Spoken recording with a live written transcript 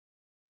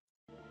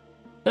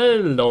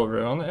Hello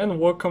everyone and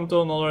welcome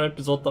to another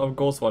episode of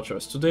Ghost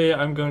Watchers. Today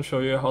I'm going to show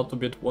you how to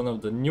beat one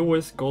of the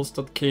newest ghosts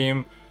that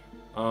came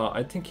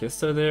I think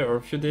yesterday or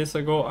a few days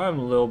ago. I'm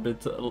a little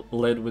bit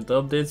late with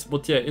the updates,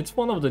 but yeah, it's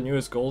one of the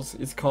newest ghosts.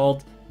 It's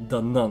called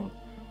the Nun.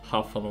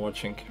 Have fun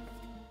watching.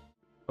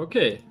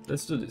 Okay,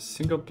 let's do this.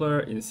 Single player,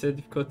 insane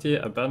difficulty,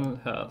 abandoned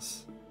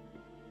house.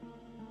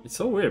 It's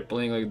so weird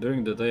playing like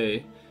during the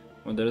day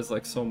when there's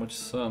like so much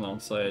sun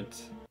outside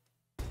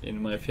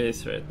in my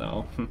face right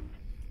now.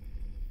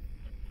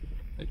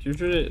 Like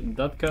usually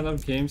that kind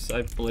of games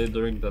I play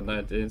during the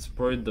night, it's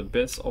probably the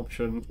best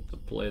option to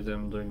play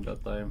them during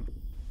that time.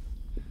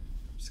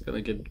 Just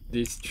gonna get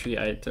these 3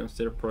 items,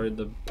 they're probably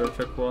the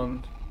perfect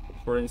one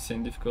for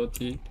insane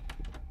difficulty.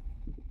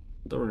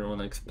 Don't really want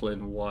to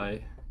explain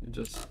why,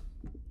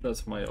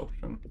 that's my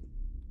option,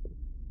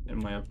 in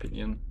my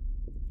opinion.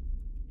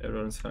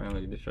 Everyone's kind of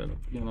like different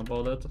opinion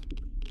about that.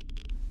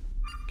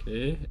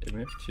 Okay,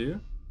 MF2.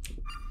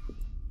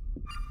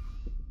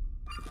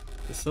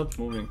 It's not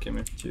moving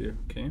MF2,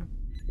 okay.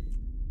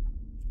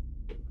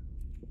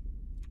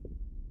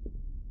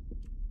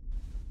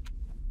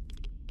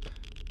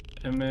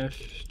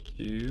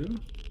 MF2,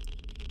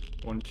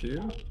 1, 2.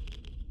 You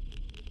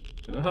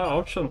don't have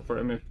option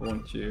for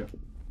MF1, 2.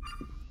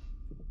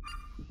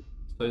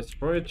 So it's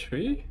probably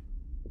 3?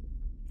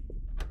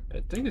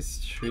 I think it's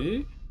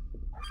 3.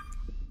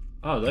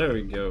 Oh, there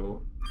we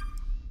go.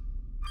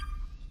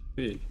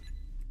 3.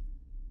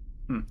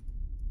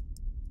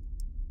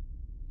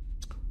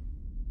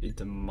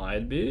 It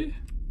might be.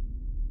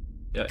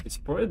 Yeah, it's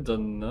probably the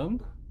Nun.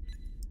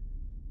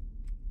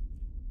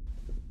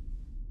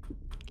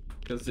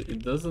 Because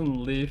it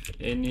doesn't leave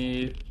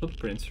any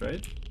footprints,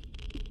 right?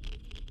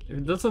 If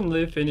it doesn't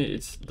leave any,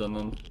 it's the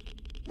Nun.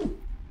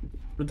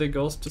 For the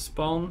ghost to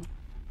spawn.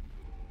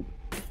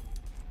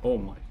 Oh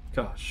my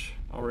gosh,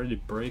 already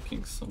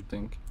breaking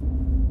something.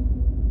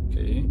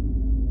 Okay.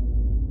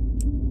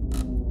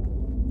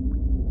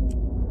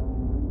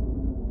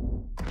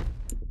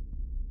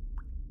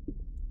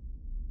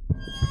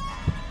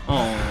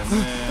 Oh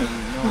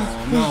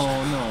man, no.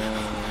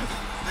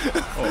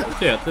 Oh,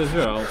 okay, at least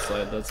we're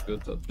outside, that's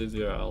good, at least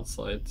we're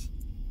outside.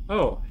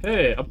 Oh,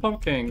 hey, a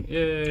pumpkin,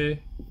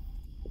 yay!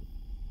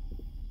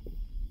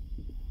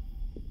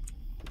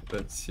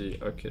 Let's see,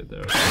 okay,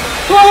 there.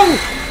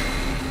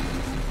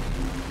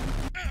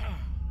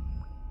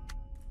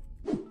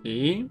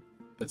 Okay,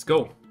 let's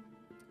go.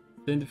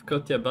 Then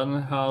difficulty,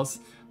 abandoned house,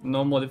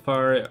 no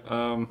modifier,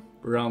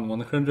 around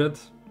 100.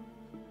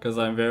 Because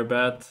I'm very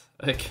bad,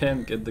 I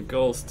can't get the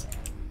ghost.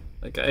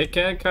 Like, I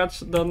can't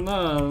catch the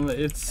Nun,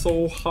 it's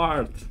so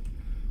hard.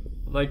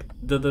 Like,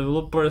 the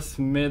developers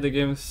made the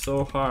game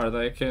so hard,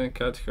 I can't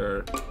catch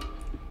her.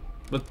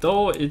 But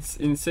though it's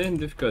insane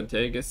difficulty,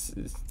 I guess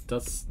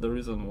that's the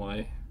reason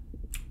why.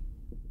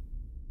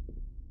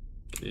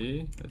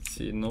 Okay, let's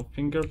see, no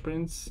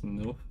fingerprints,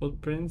 no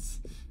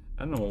footprints.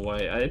 I don't know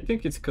why, I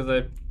think it's because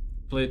I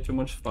played too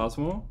much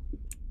Phasmo.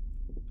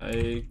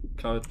 I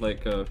count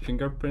like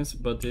fingerprints,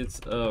 but it's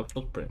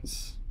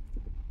footprints.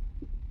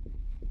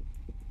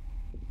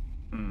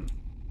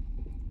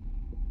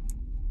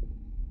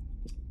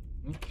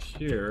 Not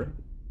here.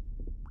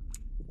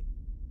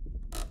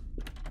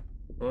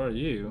 Where are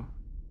you?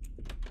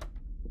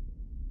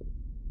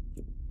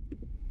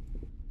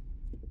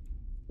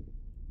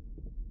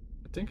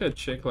 I think I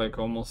checked like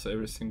almost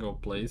every single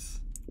place.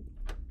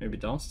 Maybe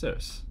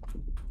downstairs.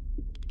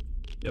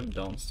 Yep,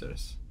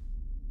 downstairs.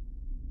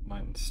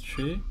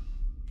 -3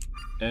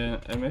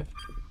 and MF,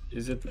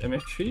 is it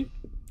MF3?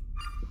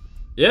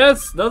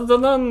 Yes, that's the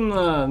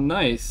Nun.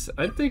 Nice.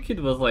 I think it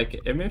was like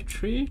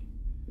MF3.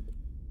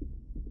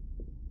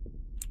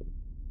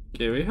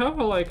 Okay, we have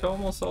like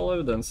almost all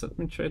evidence. Let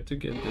me try to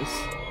get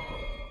this.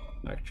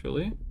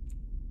 Actually,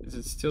 is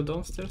it still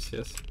downstairs?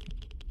 Yes.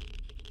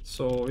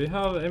 So we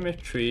have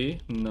MF3,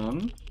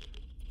 none.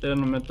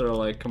 Thermometer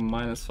like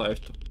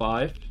 -5 to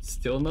 5,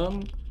 still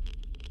none.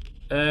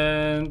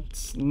 And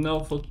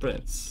no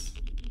footprints.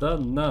 The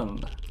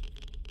Nun.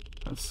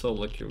 I'm so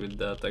lucky with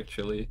that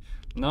actually.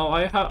 Now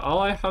all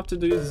I have to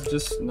do is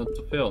just not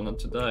to fail, not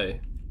to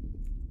die.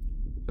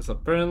 Because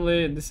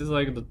apparently this is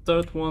like the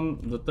third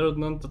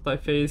Nun that I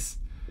face.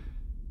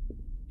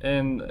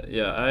 And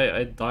yeah,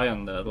 I die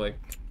on that, like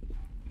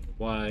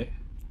why?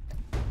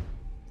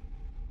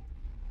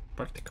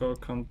 Practical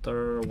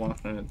counter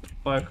 100 to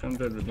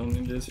 500, we don't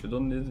need this, we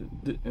don't need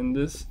it in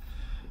this.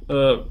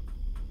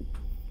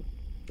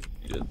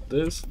 Get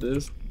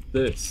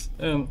this,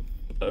 and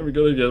we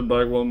gotta get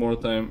back one more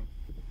time.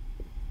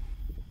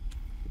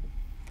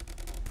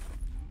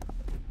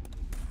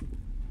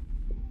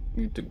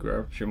 Need to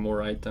grab a few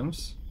more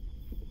items.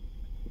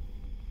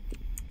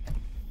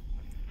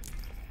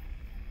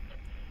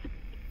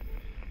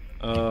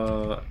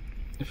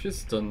 If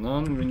it's the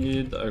Nun, we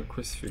need a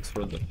crucifix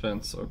for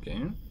defense.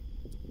 Okay,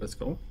 let's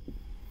go.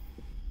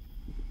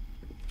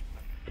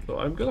 So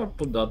I'm gonna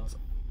put that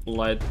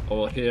light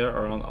over here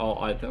around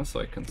all items so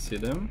I can see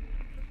them.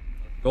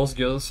 Ghost,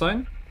 give us a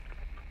sign.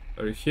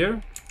 Are you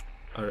here?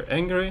 Are you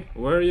angry?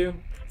 Where are you?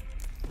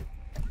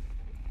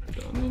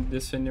 need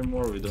this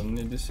anymore, we don't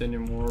need this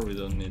anymore, we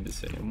don't need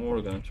this anymore.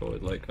 We're gonna throw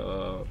it like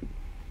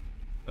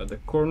at the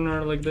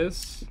corner like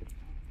this.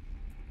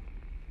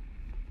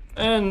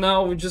 And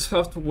now we just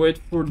have to wait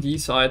for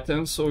these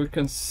items so we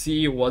can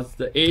see what's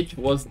the age,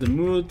 what's the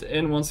mood,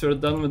 and once we're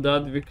done with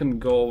that, we can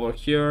go over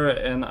here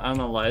and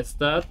analyze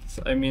that.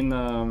 I mean,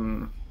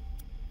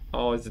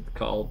 how is it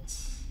called?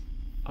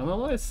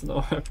 Analyze?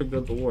 No, I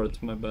forgot the word,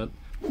 my bad.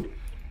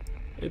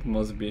 It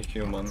must be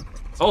human.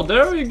 Oh,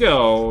 there we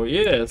go!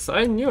 Yes,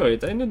 I knew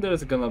it. I knew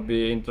there's gonna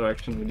be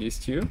interaction with these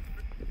two.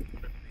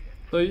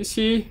 So you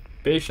see,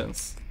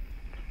 patience.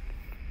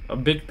 A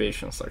big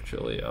patience,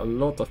 actually. A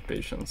lot of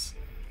patience.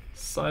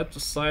 Side to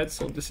side,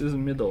 so this is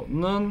middle.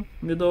 None,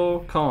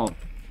 middle, calm.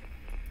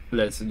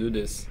 Let's do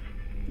this.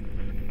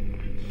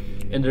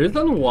 And the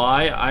reason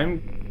why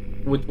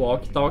I'm with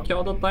walkie-talkie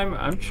all the time,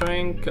 I'm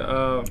trying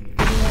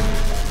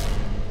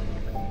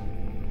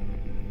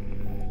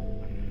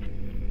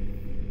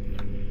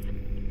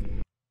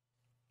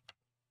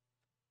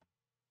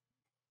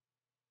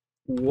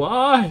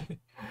why?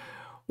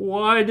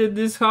 Why did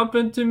this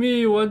happen to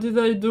me? What did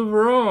I do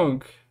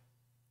wrong?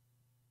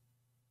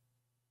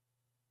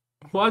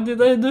 What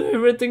did I do?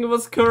 Everything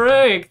was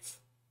correct.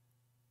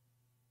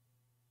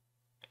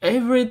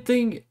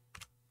 Everything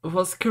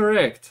was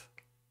correct.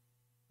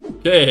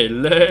 Okay,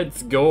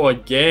 let's go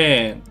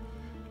again.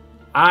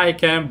 I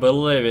can't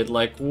believe it.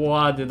 Like,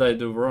 what did I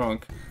do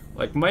wrong?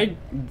 Like, my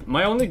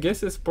only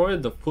guess is probably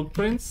the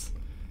footprints,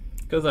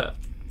 because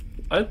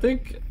I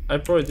think I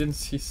probably didn't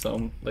see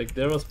some. Like,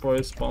 there was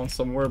probably spawn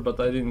somewhere, but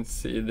I didn't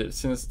see it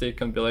since they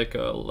can be like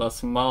a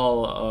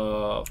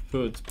small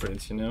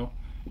footprints, you know.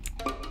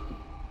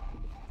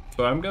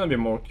 So I'm gonna be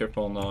more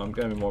careful now. I'm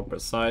gonna be more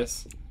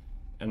precise,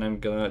 and I'm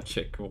gonna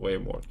check way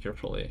more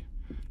carefully.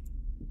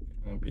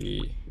 I'm gonna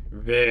be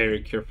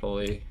very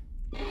carefully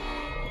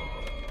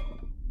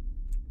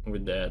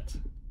with that.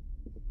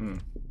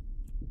 It's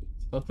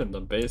not in the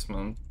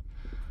basement.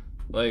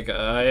 Like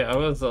I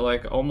was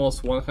like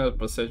almost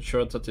 100%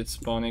 sure that it's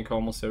spawning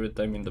almost every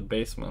time in the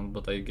basement,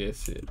 but I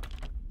guess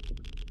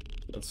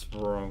that's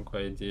wrong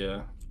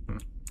idea.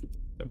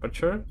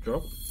 Temperature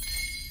drop.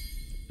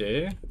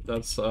 Okay,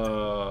 that's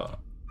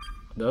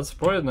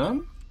probably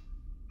none.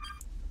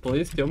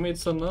 Please tell me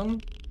it's a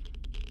none.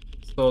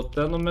 So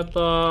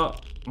thermometer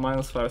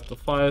 -5 to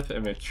 5,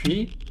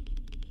 MF3,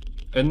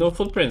 and no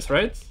footprints,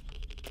 right?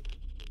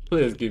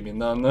 Please give me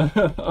none.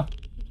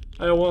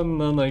 I want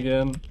none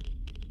again.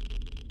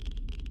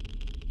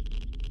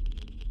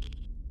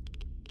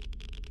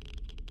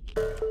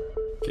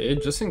 Okay,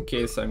 just in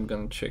case, I'm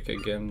gonna check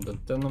again the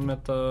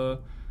thermometer,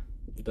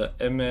 the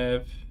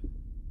MF.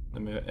 The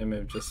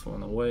MF just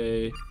went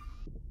away.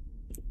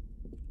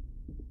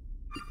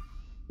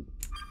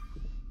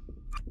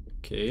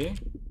 Okay,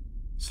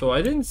 so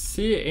I didn't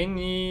see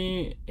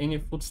any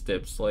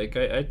footsteps. Like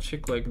I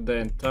checked like the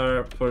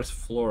entire first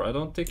floor. I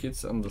don't think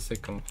it's on the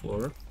second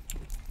floor.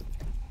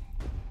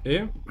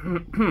 Okay.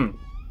 I'm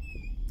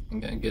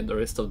gonna get the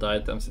rest of the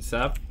items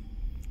ASAP.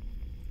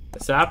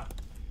 ASAP.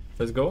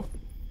 Let's go.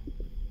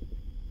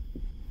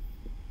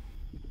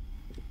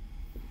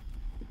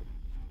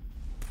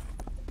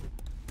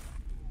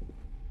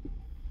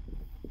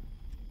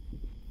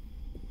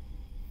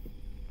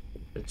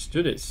 Let's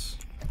do this.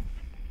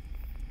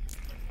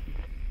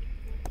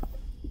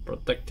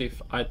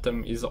 Protective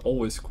item is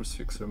always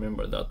crucifix,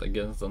 remember that,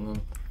 against the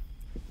nun.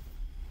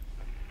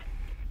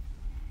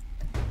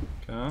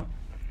 Okay.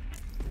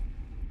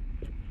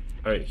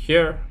 Alright,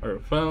 here, are you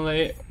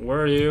friendly?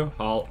 Where are you?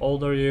 How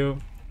old are you?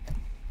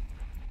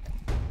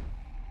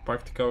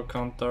 Practical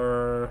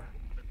counter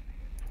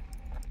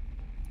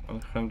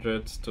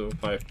 100 to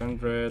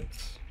 500.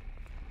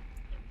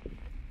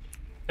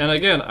 And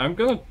again, I'm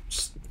gonna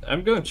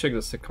check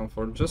the second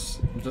floor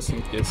just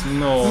in case.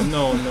 No.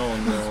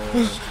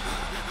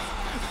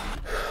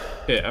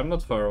 Okay, I'm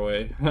not far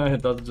away.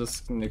 That's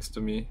just next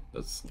to me.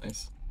 That's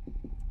nice.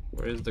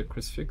 Where is the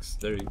crucifix?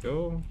 There you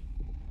go.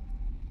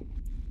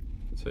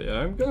 So yeah,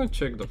 I'm gonna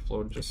check the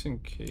floor just in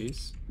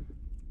case.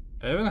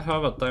 I even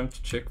have a time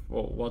to check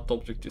what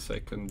objectives I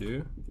can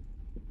do.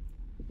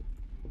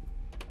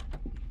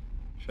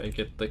 Should I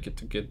get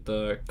to get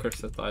the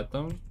cursed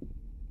item?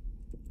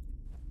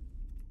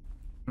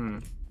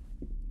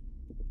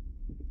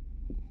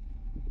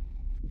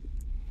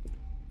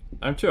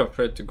 I'm too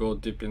afraid to go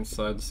deep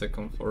inside the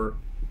second floor.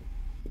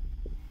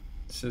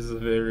 This is a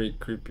very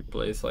creepy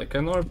place. Like,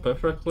 I know it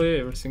perfectly,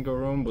 every single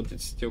room, but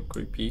it's still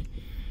creepy.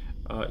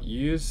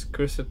 Use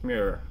cursed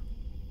mirror.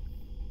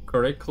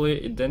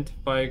 Correctly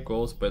identify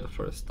goals by the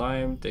first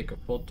time. Take a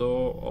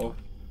photo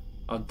of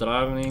a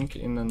drawing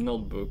in a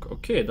notebook.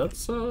 Okay,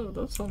 that's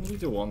an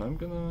easy one. I'm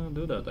gonna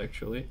do that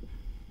actually.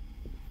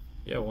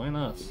 Yeah, why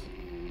not?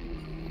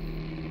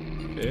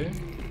 Okay.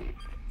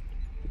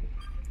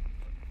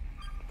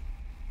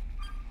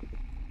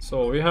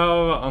 So we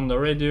have on the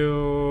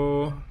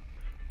radio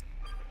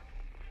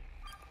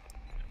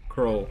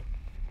crow.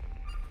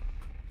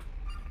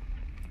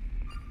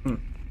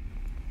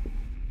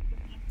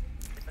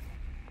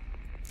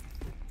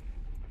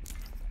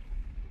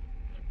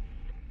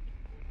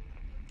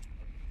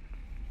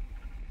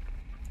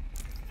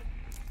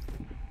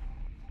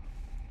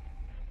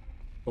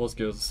 Cross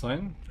gives a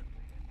sign.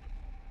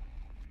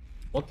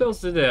 What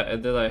else did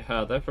I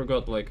had? I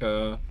forgot. Like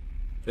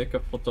take a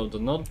photo of the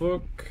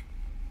notebook.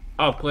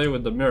 Ah, play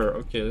with the mirror.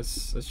 Okay,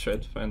 let's try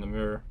to find the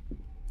mirror.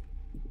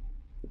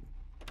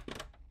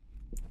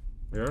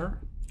 Mirror?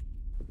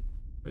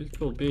 Where it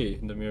could be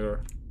in the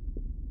mirror?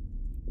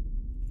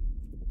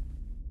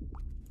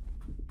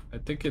 I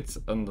think it's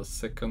on the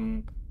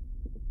second.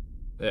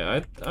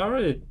 Yeah, I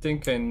already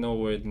think I know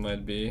where it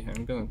might be.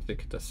 I'm gonna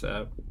take it as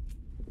app.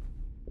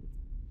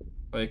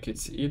 Like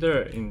it's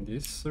either in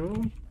this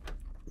room.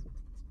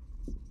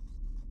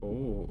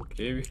 Oh,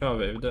 okay, we have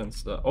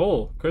evidence that.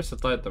 Oh,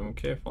 cursed item.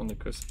 Okay, I found the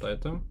cursed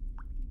item.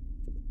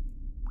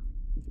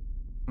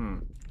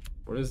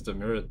 Where is the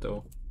mirror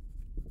though?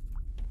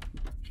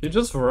 He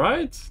just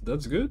right?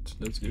 That's good.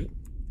 That's good.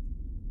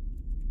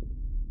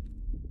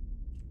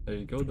 There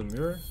you go, the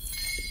mirror.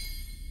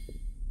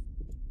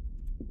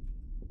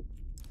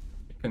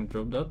 You can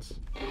drop that.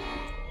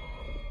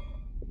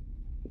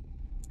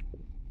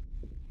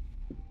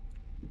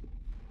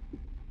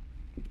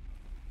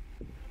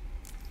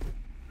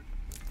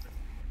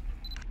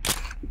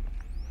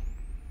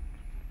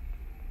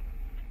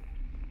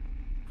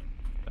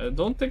 I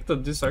don't think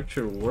that this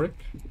actually work.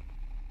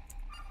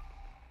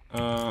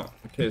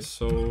 Okay,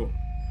 so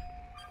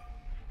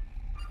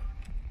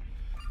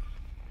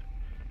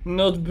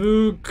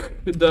notebook,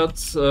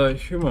 that's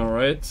human,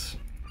 right?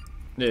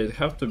 Yeah, it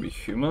have to be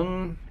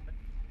human.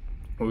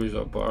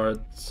 Visual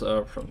parts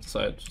from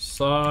side to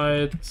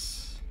side.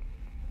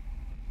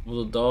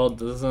 Blue dot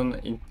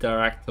doesn't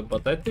interact,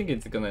 but I think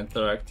it's gonna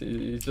interact.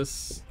 It's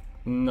just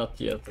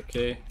not yet,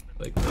 okay?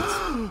 Like this.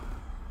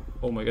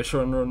 Oh my gosh,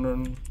 run, run,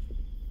 run.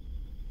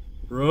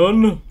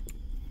 Run!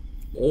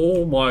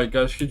 Oh my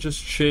gosh, he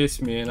just chased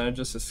me and I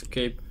just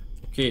escaped.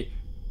 Okay,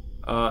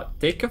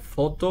 take a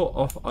photo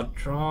of a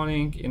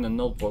drawing in a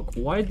notebook.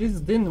 Why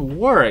this didn't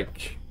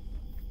work?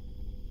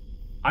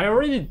 I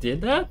already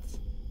did that?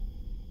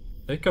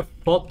 Take a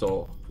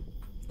photo.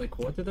 Like,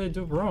 what did I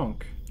do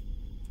wrong?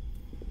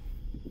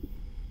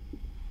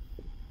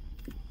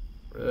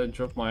 Where did I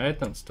drop my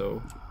items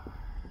though?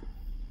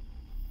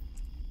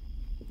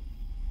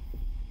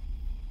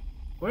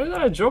 Where did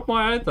I drop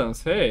my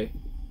items? Hey.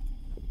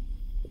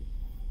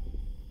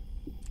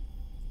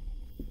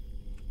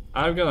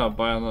 I'm gonna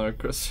buy another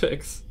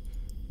crucifix.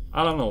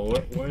 I don't know,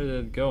 where did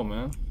it go,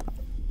 man?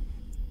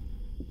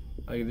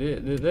 Like,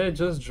 did they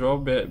just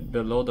drop it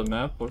below the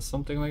map or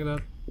something like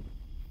that?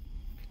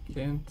 I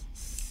can't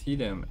see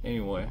them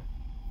anyway.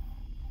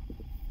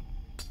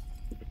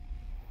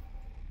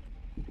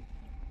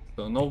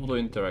 So no blue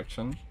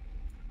interaction.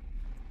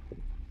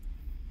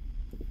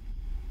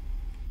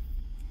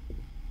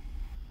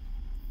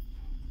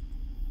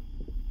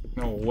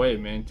 No way,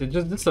 man. They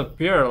just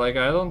disappear. Like,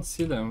 I don't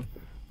see them.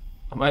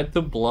 Am I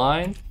too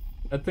blind?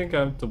 I think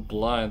I'm too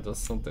blind or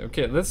something.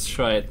 Okay, let's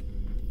try it.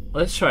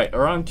 Let's try it.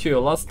 Round 2.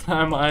 Last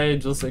time I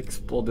just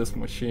exploded this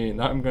machine.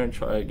 I'm gonna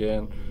try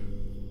again.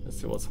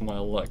 Let's see what's my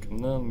luck.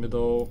 None,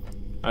 middle,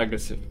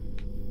 aggressive.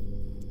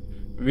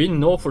 We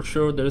know for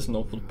sure there's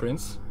no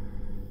footprints.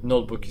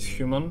 Notebook is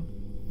human.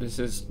 This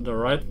is the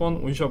right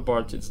one. Ouija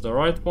board is the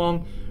right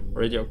one.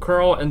 Radio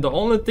curl. And the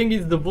only thing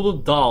is the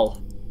voodoo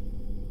doll.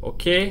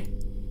 Okay?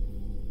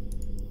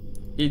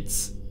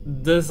 It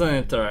doesn't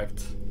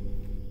interact.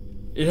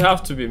 It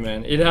have to be,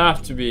 man. It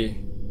have to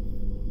be.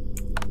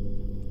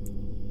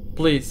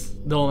 Please,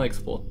 don't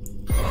explode.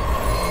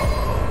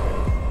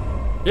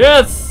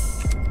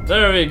 Yes!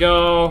 There we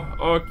go.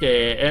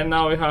 Okay, and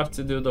now we have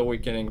to do the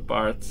weakening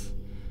part.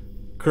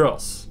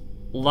 Cross.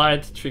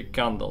 Light 3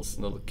 candles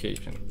in the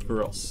location.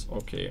 Cross.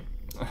 Okay.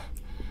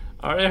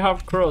 I already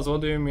have cross.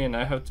 What do you mean?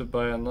 I have to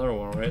buy another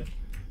one, right?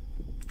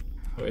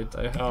 Wait,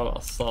 I have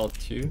assault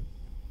too.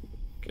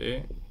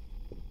 Okay.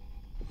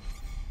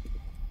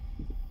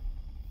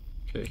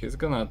 Okay, he's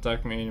gonna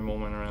attack me any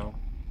moment now.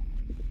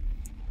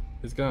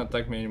 He's gonna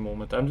attack me any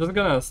moment. I'm just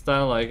gonna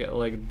stand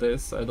like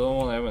this. I don't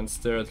wanna even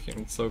stare at him.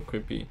 It's so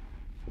creepy.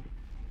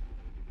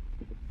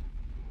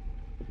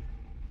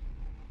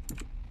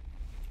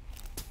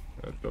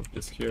 I'll drop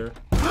this here.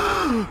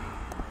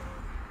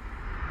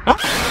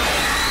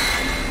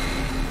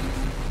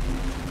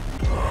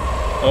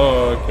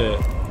 Oh, okay.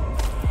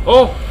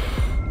 Oh!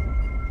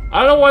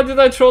 I don't know why did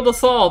I throw the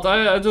salt.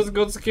 I just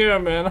got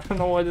scared, man. I don't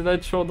know why did I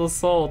throw the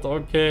salt.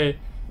 Okay.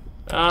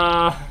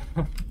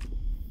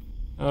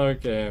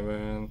 Okay,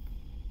 man.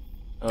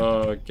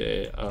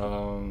 Okay.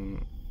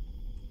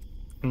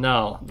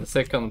 Now the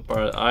second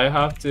part. I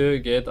have to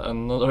get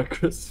another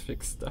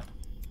crucifix. I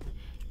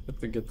have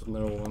to get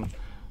another one.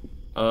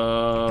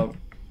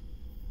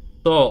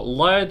 So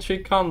light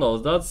 3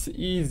 candles. That's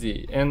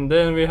easy. And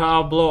then we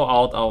have blow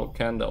out our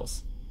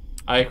candles.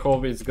 I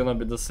hope it's gonna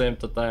be the same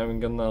that I'm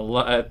gonna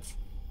light.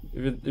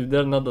 If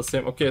they're not the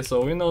same. Okay,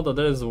 so we know that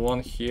there is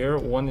one here,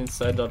 one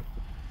inside that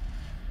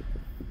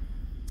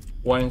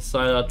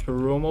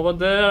room over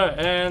there,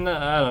 and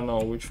I don't know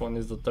which one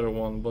is the third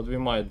one, but we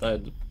might die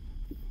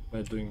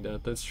by doing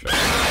that. Let's try.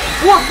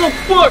 What the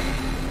fuck?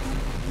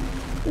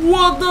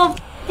 What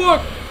the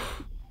fuck?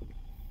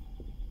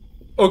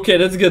 Okay,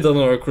 let's get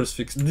another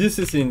crucifix. This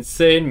is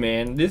insane,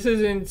 man. This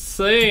is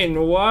insane.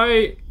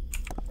 Why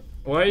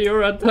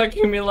you're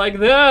attacking me like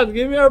that?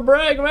 Give me a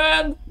break,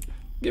 man.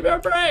 Give me a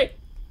break.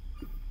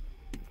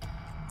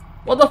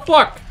 What the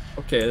fuck?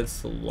 Okay,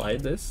 let's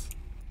light this.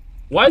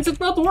 Why is it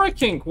not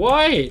working?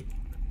 Why?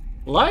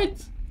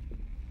 Light?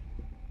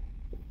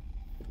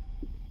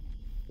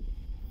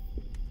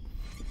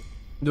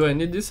 Do I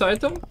need this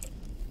item?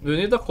 Do you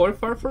need a coil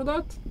fire for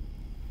that?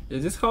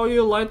 Is this how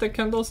you light the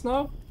candles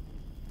now?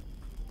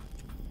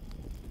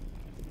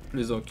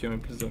 Please don't kill me,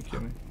 please don't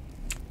kill me.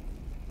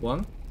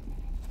 One.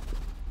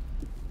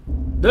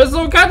 There's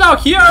no candle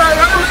here! I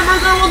remember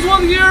there was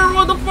one here!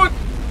 What the fuck?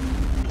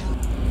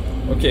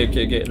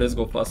 Okay, let's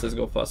go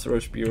fast,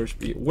 Rush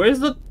B. Where's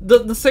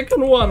the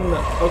second one?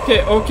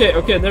 Okay,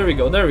 there we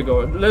go.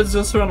 Let's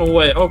just run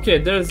away. Okay,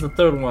 there's the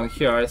third one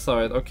here, I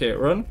saw it. Okay,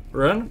 run.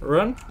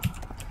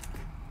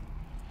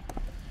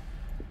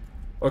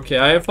 Okay,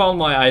 I found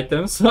my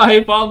items.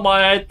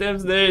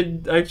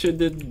 They actually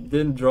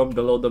didn't drop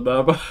below the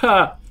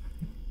map.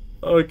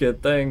 Okay,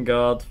 thank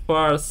God.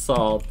 Far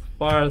south.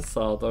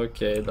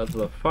 Okay, that's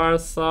the far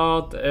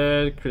south.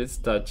 And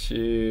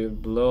Christachi,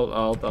 blow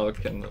out our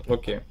candle.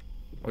 Okay,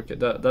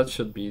 that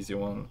should be easy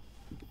one.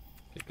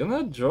 You're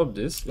gonna drop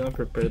this. Gonna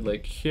prepare it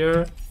like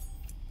here.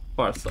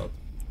 Far south.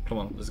 Come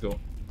on, let's go.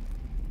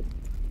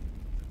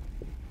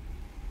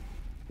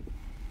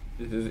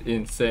 This is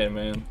insane,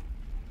 man.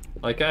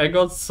 Like, I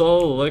got so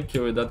lucky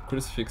with that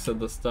crucifix at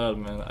the start,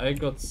 man. I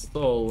got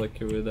so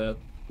lucky with that.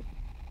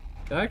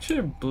 Can I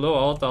actually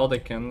blow out all the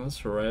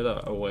candles right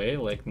away,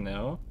 like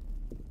now?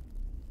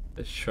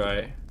 Let's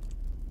try.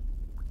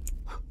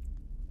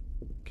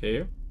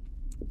 Okay.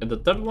 And the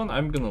third one,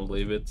 I'm gonna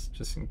leave it,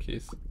 just in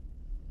case.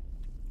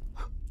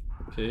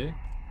 Okay.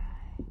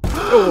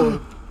 Oh!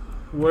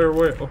 Where?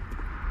 Oh.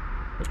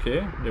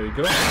 Okay, there you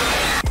go.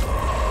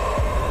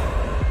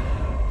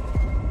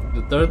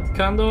 The third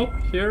candle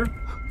here.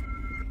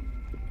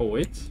 Oh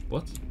wait,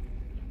 what?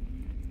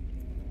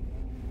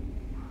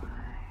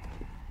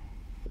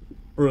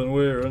 Run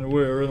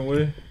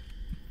away.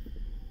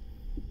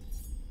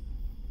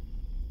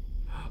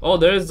 Oh,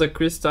 there is the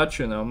Chris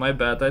statue now, my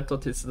bad, I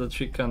thought it's the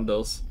 3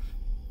 candles.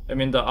 I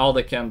mean all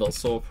the candles,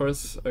 so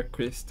first a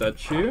Chris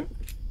statue.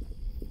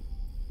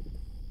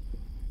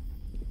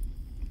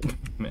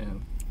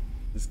 Man,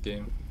 this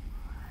game.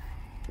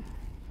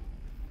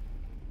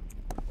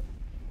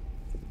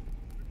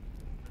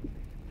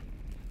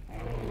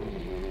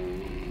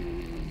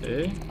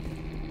 Okay.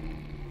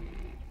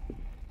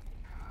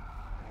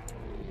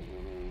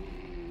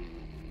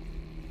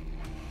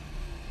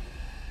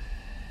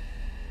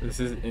 This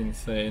is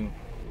insane.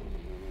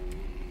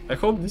 I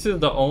hope this is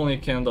the only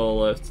candle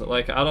left.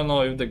 Like, I don't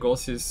know if the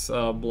ghost is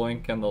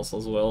blowing candles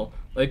as well.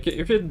 Like,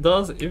 if it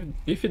does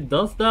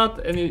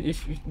that, and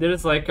if there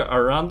is like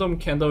a random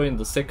candle in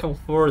the second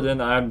floor, then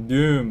I'm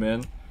doomed,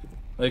 man.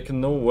 Like,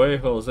 no way,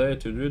 Jose,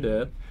 to do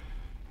that.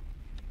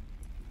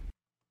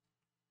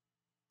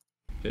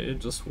 Okay,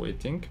 just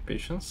waiting.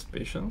 Patience.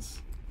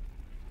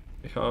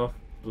 We have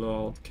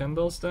blowout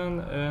candles then,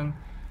 and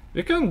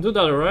we can do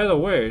that right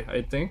away,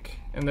 I think,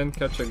 and then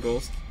catch a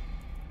ghost.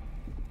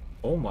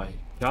 Oh my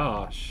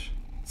gosh,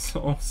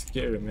 so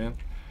scary, man.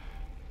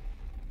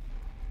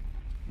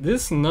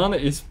 This nun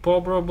is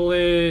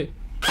probably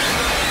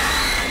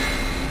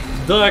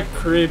the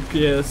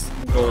creepiest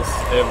ghost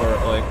ever.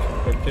 Like,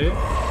 okay,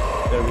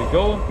 there we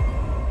go.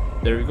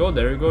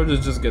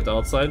 Just get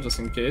outside, just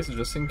in case.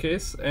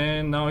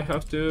 And now I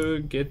have to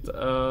get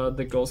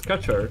the ghost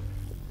catcher.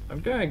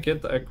 I'm gonna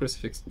get a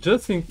crucifix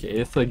just in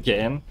case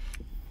again,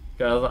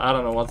 because I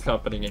don't know what's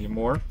happening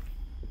anymore.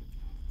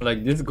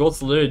 Like, this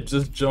ghost literally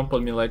just jumped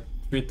on me like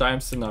 3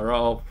 times in a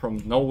row from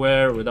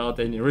nowhere without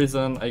any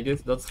reason. I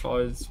guess that's how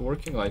it's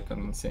working, like on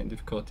insane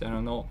difficulty. I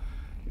don't know.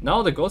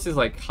 Now the ghost is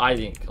like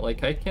hiding.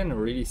 Like, I can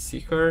really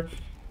see her,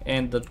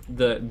 and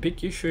the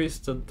big issue is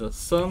that the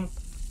sun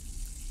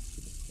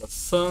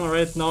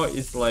right now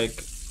is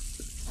like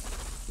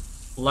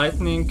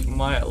lightening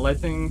my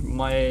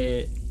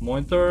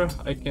monitor.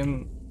 I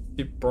can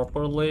see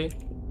properly.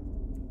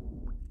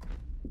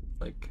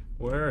 Like,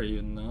 where are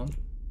you now?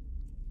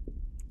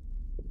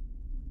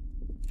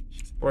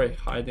 She's probably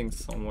hiding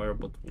somewhere,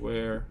 but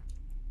where?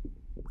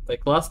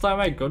 Like, last time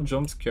I got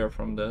jump scare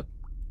from that.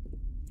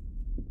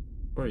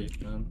 Where are you,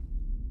 man?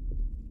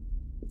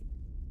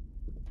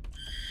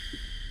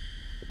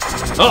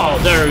 Oh,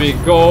 there we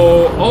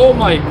go. Oh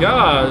my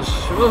gosh,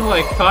 she was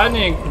like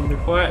hiding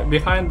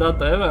behind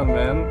that event,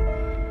 man.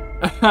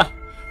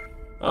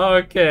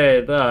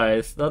 Okay,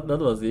 nice. That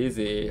was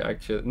easy,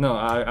 actually. No,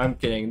 I'm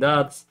kidding.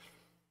 That's...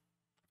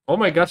 Oh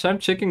my gosh, I'm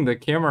checking the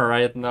camera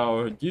right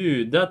now.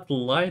 Dude, that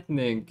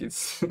lightning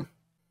is...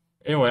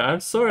 Anyway, I'm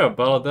sorry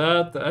about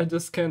that. I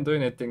just can't do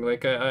anything.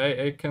 Like,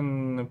 I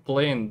can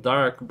play in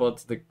dark,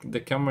 but the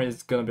camera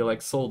is gonna be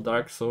like so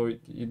dark, so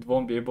you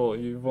won't be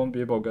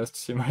able guys to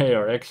see my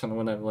reaction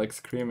when I'm like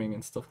screaming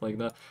and stuff like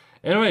that.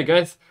 Anyway,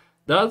 guys,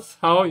 that's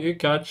how you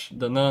catch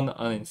the nun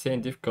on insane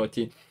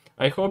difficulty.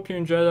 I hope you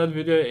enjoyed that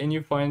video and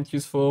you find it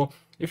useful.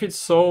 If it's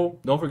so,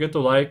 don't forget to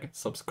like,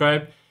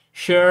 subscribe,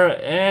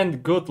 share,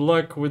 and good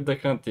luck with the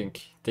hunting.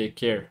 Take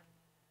care.